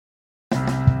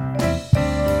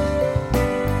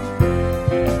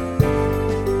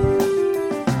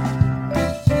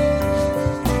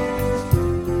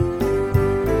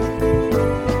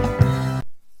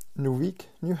Week,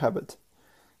 New Habit.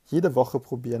 Jede Woche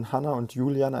probieren Hannah und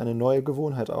Julian eine neue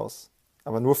Gewohnheit aus,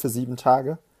 aber nur für 7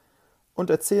 Tage und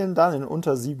erzählen dann in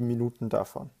unter 7 Minuten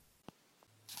davon.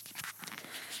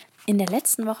 In der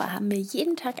letzten Woche haben wir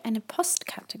jeden Tag eine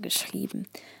Postkarte geschrieben.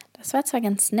 Das war zwar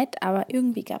ganz nett, aber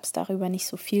irgendwie gab es darüber nicht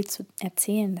so viel zu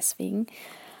erzählen. Deswegen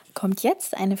kommt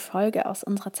jetzt eine Folge aus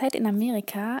unserer Zeit in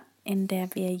Amerika, in der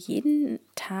wir jeden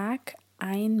Tag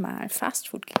einmal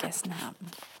Fastfood gegessen haben.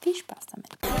 Viel Spaß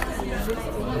damit.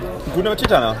 Guten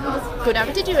Appetit, Hannah. Guten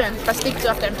Appetit, Julian. Was liegt so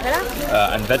auf deinem Teller?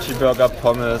 Ein Veggie-Burger,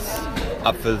 Pommes,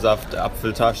 Apfelsaft,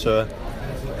 Apfeltasche.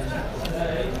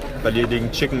 Bei dir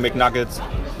liegen Chicken McNuggets.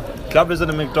 Ich glaube, wir sind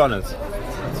im McDonald's.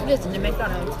 Wir sind im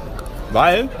McDonald's.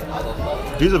 Weil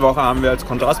diese Woche haben wir als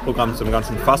Kontrastprogramm zum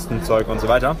ganzen Fastenzeug und so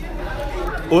weiter.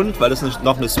 Und weil es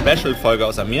noch eine Special-Folge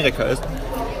aus Amerika ist,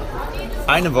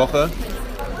 eine Woche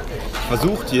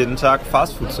versucht jeden Tag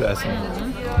Fastfood zu essen.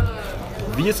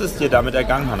 Wie ist es dir damit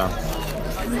ergangen, Hannah?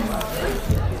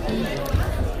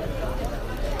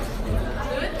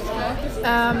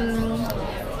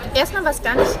 Erstmal war es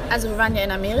gar nicht, also wir waren ja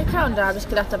in Amerika und da habe ich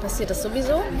gedacht, da passiert das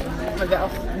sowieso, weil wir auch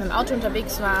mit dem Auto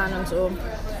unterwegs waren und so.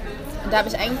 Und da habe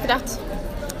ich eigentlich gedacht,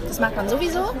 das macht man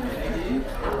sowieso,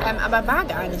 aber war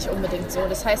gar nicht unbedingt so.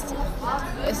 Das heißt,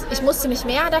 ich musste mich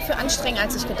mehr dafür anstrengen,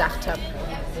 als ich gedacht habe.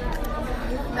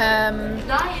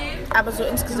 Aber so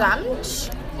insgesamt...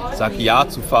 Sag Ja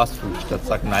zu Fastfood statt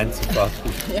sag Nein zu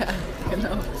Fastfood. Ja,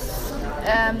 genau.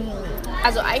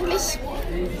 Also eigentlich,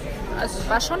 es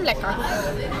war schon lecker.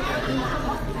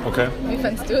 Okay. Wie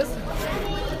fandest du es?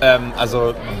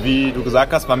 Also, wie du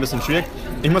gesagt hast, war ein bisschen schwierig.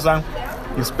 Ich muss sagen,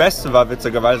 das Beste war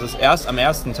witzigerweise erst am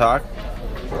ersten Tag.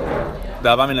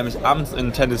 Da waren wir nämlich abends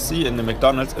in Tennessee in dem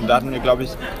McDonald's und da hatten wir, glaube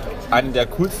ich, eine der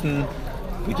coolsten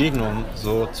Begegnungen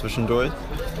so zwischendurch.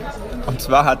 Und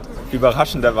zwar hat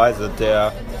überraschenderweise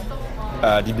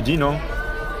die Bedienung,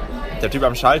 der Typ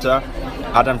am Schalter,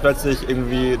 hat dann plötzlich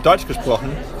irgendwie Deutsch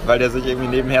gesprochen, weil der sich irgendwie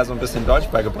nebenher so ein bisschen Deutsch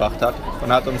beigebracht hat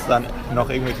und hat uns dann noch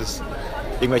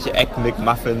irgendwelche Egg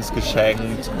McMuffins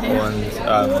geschenkt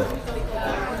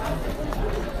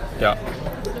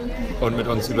und mit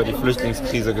uns über die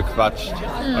Flüchtlingskrise gequatscht.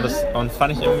 Und das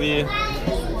fand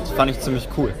ich ziemlich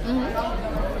cool.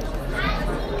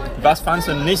 Was fandst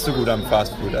du nicht so gut am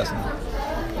Fastfood-Essen?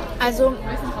 Also,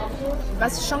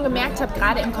 was ich schon gemerkt habe,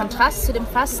 gerade im Kontrast zu dem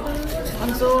Fasten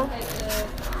und so,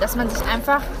 dass man sich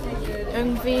einfach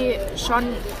irgendwie schon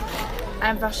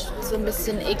einfach so ein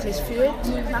bisschen eklig fühlt,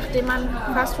 nachdem man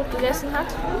Fastfood gegessen hat.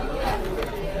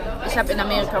 Ich habe in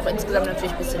Amerika auch insgesamt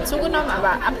natürlich ein bisschen zugenommen,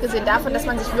 aber abgesehen davon, dass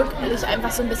man sich wirklich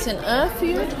einfach so ein bisschen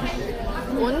fühlt.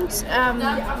 Und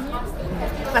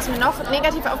was mir noch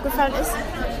negativ aufgefallen ist,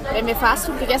 wenn wir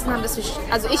Fastfood gegessen haben,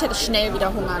 also ich hatte schnell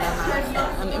wieder Hunger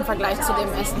danach, im Vergleich zu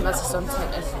dem Essen, was ich sonst halt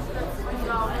esse.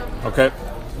 Okay.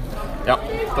 Ja,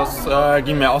 das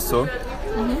ging mir auch so.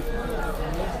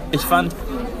 Ich fand,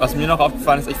 was mir noch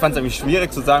aufgefallen ist, ich fand es irgendwie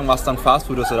schwierig zu sagen, was dann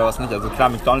Fastfood ist oder was nicht. Also klar,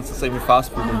 McDonald's ist irgendwie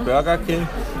Fastfood und Burger King.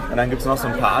 Und dann gibt es noch so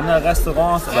ein paar andere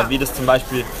Restaurants, aber wie das zum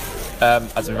Beispiel,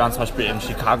 also wir waren zum Beispiel in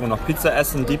Chicago noch Pizza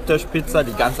essen, Deep Dish Pizza,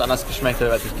 die ganz anders geschmeckt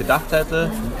hat, als ich gedacht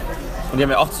hätte. Und die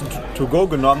haben wir auch to go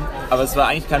genommen, aber es war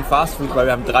eigentlich kein Fastfood, weil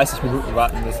wir haben 30 Minuten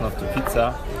warten müssen auf die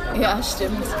Pizza. Ja,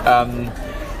 stimmt.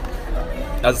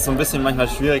 Also es so ein bisschen manchmal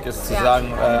schwierig ist zu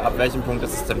sagen, ab welchem Punkt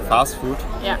ist es denn Fastfood.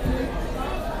 Ja.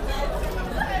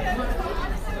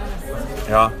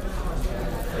 Ja.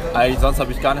 Eigentlich sonst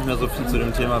habe ich gar nicht mehr so viel zu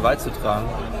dem Thema beizutragen.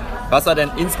 Was war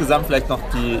denn insgesamt vielleicht noch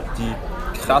die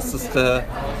krasseste,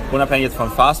 unabhängig jetzt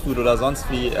von Fastfood oder sonst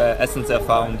wie,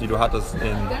 Essenserfahrung, die du hattest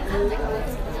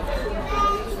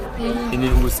in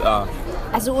den USA?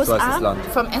 Also USA,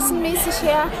 vom Essen mäßig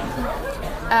her,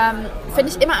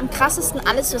 finde ich immer am krassesten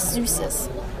alles, was süß ist.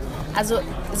 Also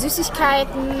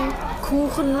Süßigkeiten,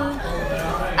 Kuchen.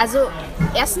 Also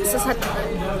erstens, das hat,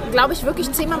 glaube ich, wirklich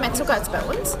 10-mal mehr Zucker als bei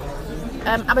uns.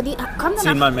 Aber die kommen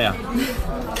dann 10-mal mehr.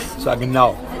 Das war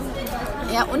genau.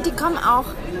 Ja, und die kommen auch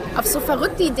auf so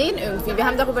verrückte Ideen irgendwie. Wir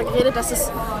haben darüber geredet, dass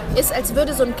es ist, als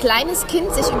würde so ein kleines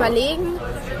Kind sich überlegen,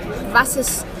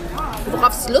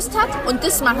 worauf es Lust hat, und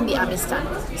das machen die Amis dann.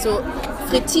 So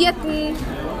frittierten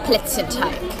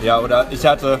Plätzchenteig. Ja, oder ich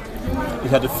hatte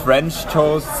French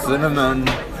Toast, Cinnamon,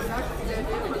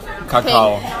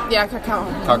 Kakao. Ja, Kakao.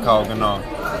 Kakao, genau.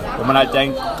 Wo man halt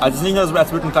denkt, also es ist nicht nur so,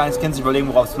 als würde ein kleines Kind sich überlegen,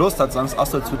 worauf es Lust hat, sondern es ist auch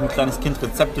so, als würde ein kleines Kind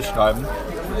Rezepte schreiben.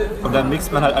 Und dann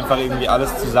mixt man halt einfach irgendwie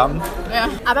alles zusammen. Ja.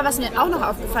 Aber was mir auch noch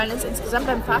aufgefallen ist, insgesamt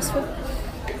beim Fastfood,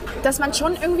 dass man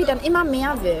schon irgendwie dann immer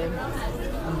mehr will.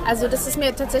 Also das ist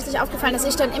mir tatsächlich aufgefallen, dass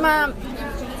ich dann immer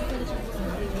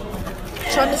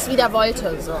schon es wieder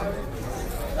wollte. So.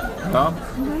 Ja.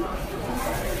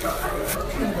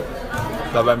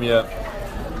 war bei mir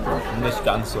nicht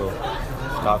ganz so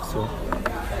stark so.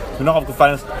 Mir noch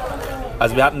aufgefallen ist,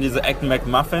 also wir hatten diese Egg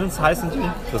McMuffins, heißen die.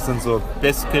 Das sind so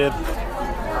Biscuit,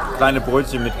 kleine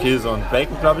Brötchen mit Käse und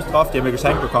Bacon, glaube ich, drauf. Die haben wir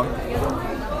geschenkt bekommen.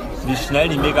 Wie schnell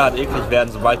die mega hart eklig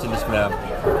werden, sobald die nicht mehr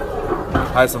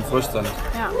heiß und frisch sind.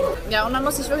 Ja, und man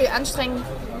muss sich wirklich anstrengen,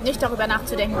 nicht darüber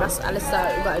nachzudenken, was alles da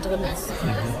überall drin ist.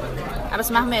 Aber das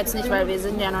machen wir jetzt nicht, weil wir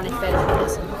sind ja noch nicht fertig mit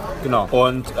Essen. Genau.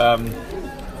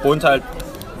 Und halt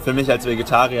für mich als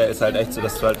Vegetarier ist halt echt so,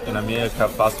 dass du halt in Amerika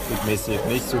fastfood-mäßig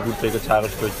nicht so gut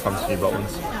vegetarisch durchkommst wie bei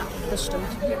uns. Ja, das stimmt.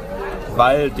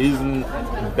 Weil diesen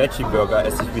Veggie-Burger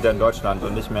esse ich wieder in Deutschland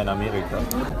und nicht mehr in Amerika.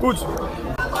 Gut,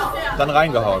 dann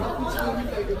reingehauen.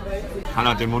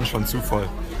 Hannah hat den Mund schon zu voll.